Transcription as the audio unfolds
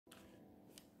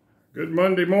Good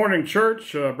Monday morning,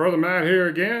 church. Brother Matt here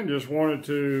again. Just wanted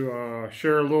to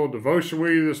share a little devotion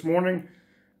with you this morning.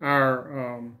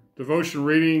 Our devotion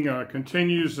reading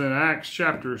continues in Acts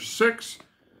chapter 6.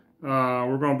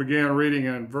 We're going to begin reading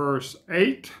in verse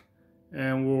 8,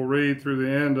 and we'll read through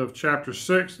the end of chapter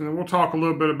 6, and then we'll talk a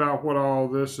little bit about what all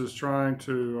this is trying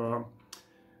to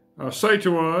say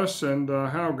to us and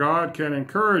how God can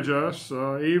encourage us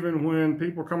even when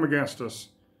people come against us.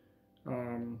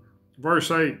 Verse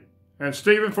 8. And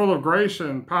Stephen, full of grace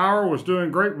and power, was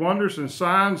doing great wonders and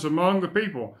signs among the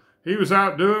people. He was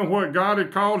out doing what God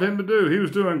had called him to do. He was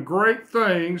doing great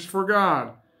things for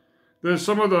God. Then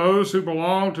some of those who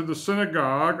belonged to the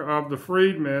synagogue of the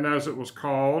freedmen, as it was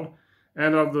called,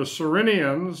 and of the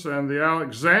Cyrenians and the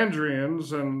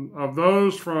Alexandrians, and of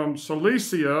those from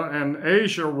Cilicia and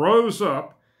Asia, rose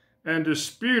up and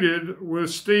disputed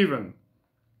with Stephen.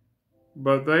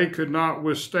 But they could not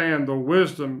withstand the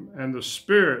wisdom and the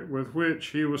spirit with which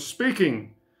he was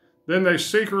speaking. Then they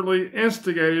secretly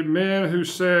instigated men who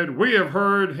said, "We have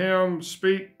heard him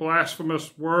speak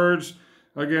blasphemous words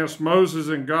against Moses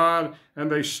and God." And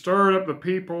they stirred up the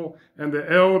people and the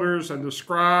elders and the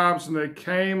scribes, and they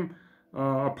came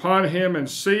upon him and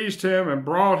seized him and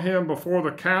brought him before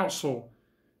the council.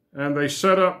 And they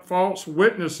set up false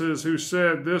witnesses who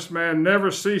said, "This man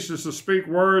never ceases to speak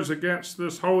words against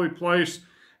this holy place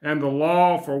and the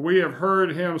law, for we have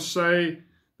heard him say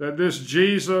that this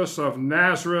Jesus of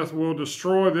Nazareth will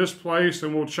destroy this place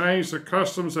and will change the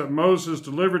customs that Moses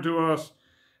delivered to us."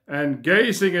 And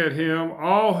gazing at him,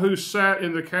 all who sat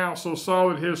in the council saw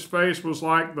that his face was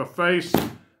like the face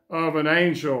of an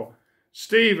angel.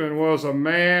 Stephen was a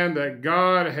man that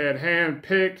God had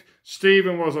handpicked.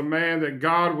 Stephen was a man that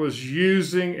God was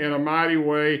using in a mighty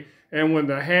way. And when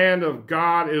the hand of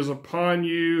God is upon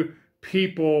you,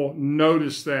 people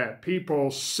notice that.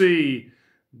 People see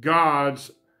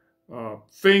God's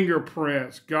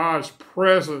fingerprints, God's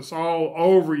presence all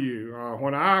over you.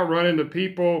 When I run into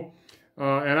people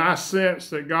and I sense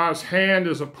that God's hand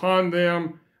is upon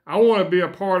them, I want to be a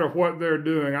part of what they're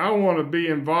doing. I want to be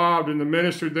involved in the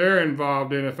ministry they're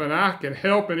involved in. If I can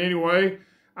help in any way,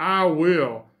 I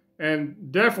will.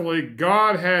 And definitely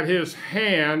God had his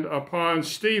hand upon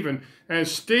Stephen. And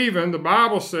Stephen, the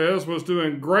Bible says, was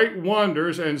doing great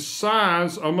wonders and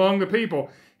signs among the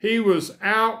people. He was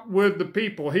out with the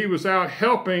people. He was out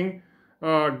helping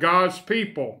God's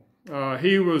people.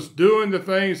 He was doing the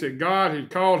things that God had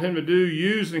called him to do,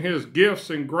 using his gifts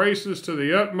and graces to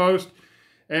the utmost.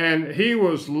 And he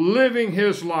was living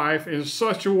his life in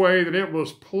such a way that it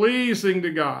was pleasing to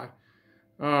God.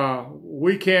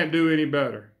 We can't do any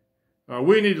better.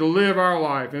 We need to live our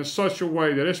life in such a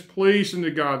way that it's pleasing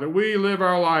to God, that we live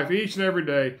our life each and every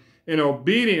day in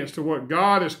obedience to what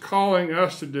God is calling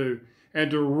us to do,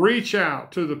 and to reach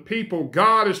out to the people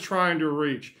God is trying to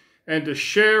reach, and to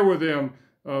share with them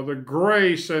the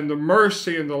grace and the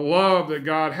mercy and the love that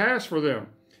God has for them.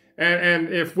 And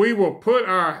if we will put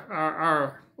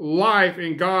our life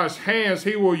in God's hands,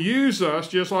 he will use us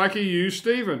just like he used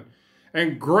Stephen.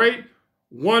 And great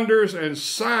wonders and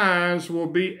signs will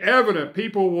be evident.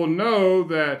 People will know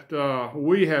that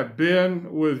we have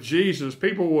been with Jesus.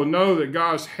 People will know that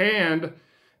God's hand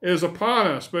is upon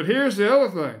us. But here's the other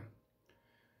thing.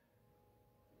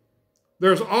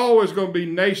 There's always going to be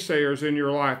naysayers in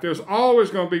your life. There's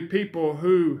always going to be people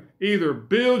who either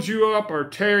build you up or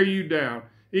tear you down,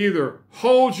 either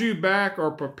hold you back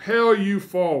or propel you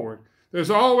forward. There's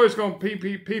always going to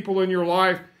be people in your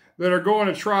life that are going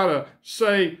to try to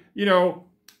say,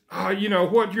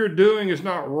 what you're doing is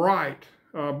not right.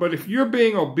 But if you're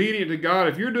being obedient to God,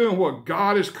 if you're doing what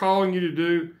God is calling you to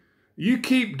do, you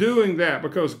keep doing that,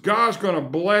 because God's going to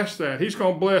bless that. He's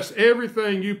going to bless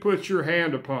everything you put your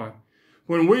hand upon.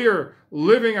 When we are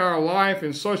living our life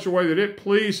in such a way that it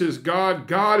pleases God,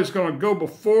 God is going to go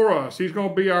before us. He's going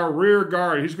to be our rear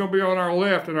guard. He's going to be on our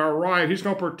left and our right. He's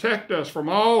going to protect us from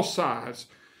all sides.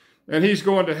 And he's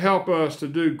going to help us to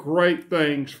do great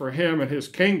things for him and his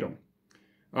kingdom.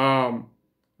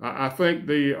 I think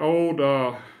the old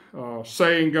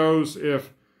saying goes,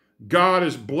 if God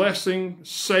is blessing,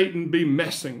 Satan be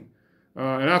messing.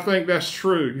 And I think that's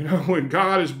true. When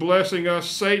God is blessing us,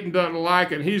 Satan doesn't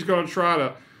like it. He's going to try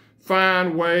to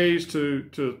find ways to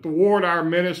thwart our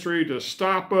ministry, to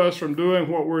stop us from doing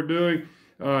what we're doing.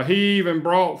 He even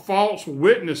brought false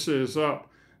witnesses up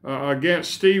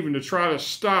against Stephen to try to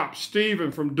stop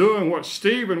Stephen from doing what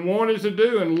Stephen wanted to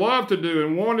do and loved to do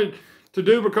and wanted to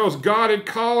do because God had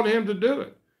called him to do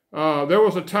it. There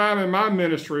was a time in my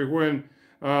ministry when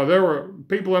there were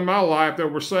people in my life that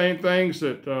were saying things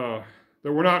that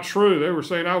were not true. They were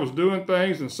saying I was doing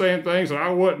things and saying things that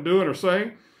I wasn't doing or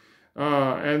saying.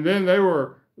 And then they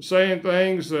were saying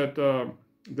things that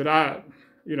that I,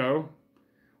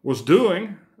 was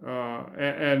doing,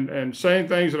 and saying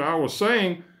things that I was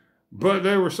saying, but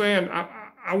they were saying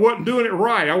I wasn't doing it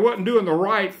right. I wasn't doing the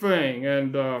right thing.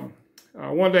 And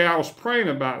one day I was praying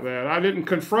about that. I didn't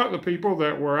confront the people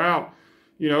that were out,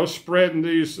 spreading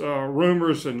these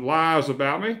rumors and lies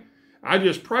about me. I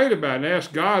just prayed about it and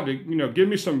asked God to, give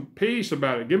me some peace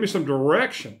about it, give me some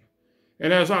direction.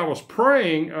 And as I was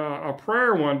praying a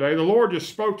prayer one day, the Lord just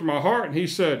spoke to my heart, and he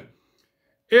said,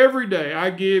 every day I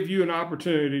give you an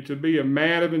opportunity to be a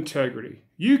man of integrity.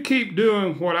 You keep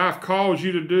doing what I've called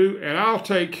you to do, and I'll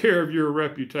take care of your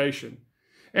reputation.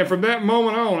 And from that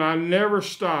moment on, I never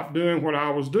stopped doing what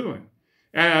I was doing,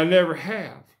 and I never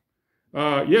have.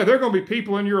 Yeah, there are going to be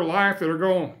people in your life that are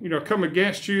going to, come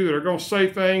against you, that are going to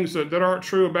say things that aren't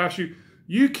true about you.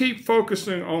 You keep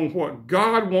focusing on what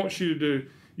God wants you to do.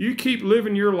 You keep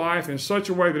living your life in such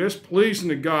a way that it's pleasing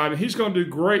to God, and he's going to do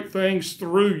great things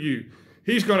through you.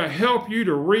 He's going to help you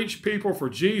to reach people for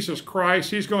Jesus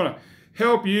Christ. He's going to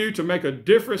help you to make a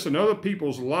difference in other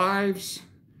people's lives.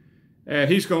 And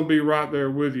he's going to be right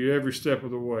there with you every step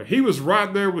of the way. He was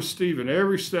right there with Stephen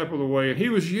every step of the way. And he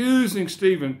was using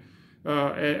Stephen,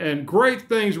 and great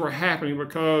things were happening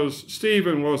because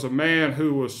Stephen was a man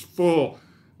who was full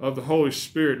of the Holy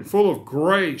Spirit and full of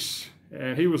grace.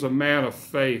 And he was a man of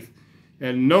faith.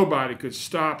 And nobody could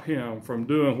stop him from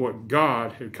doing what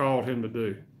God had called him to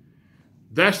do.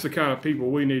 That's the kind of people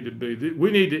we need to be.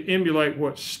 We need to emulate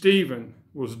what Stephen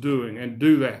was doing and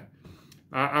do that.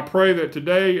 I pray that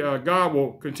today God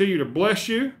will continue to bless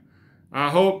you. I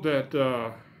hope that,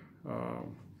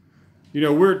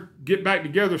 we'll get back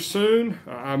together soon.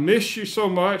 I miss you so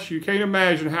much. You can't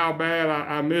imagine how bad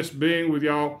I miss being with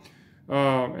y'all.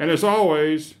 And as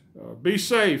always, be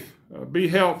safe, be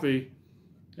healthy,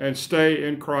 and stay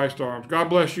in Christ's arms. God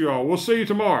bless you all. We'll see you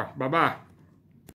tomorrow. Bye-bye.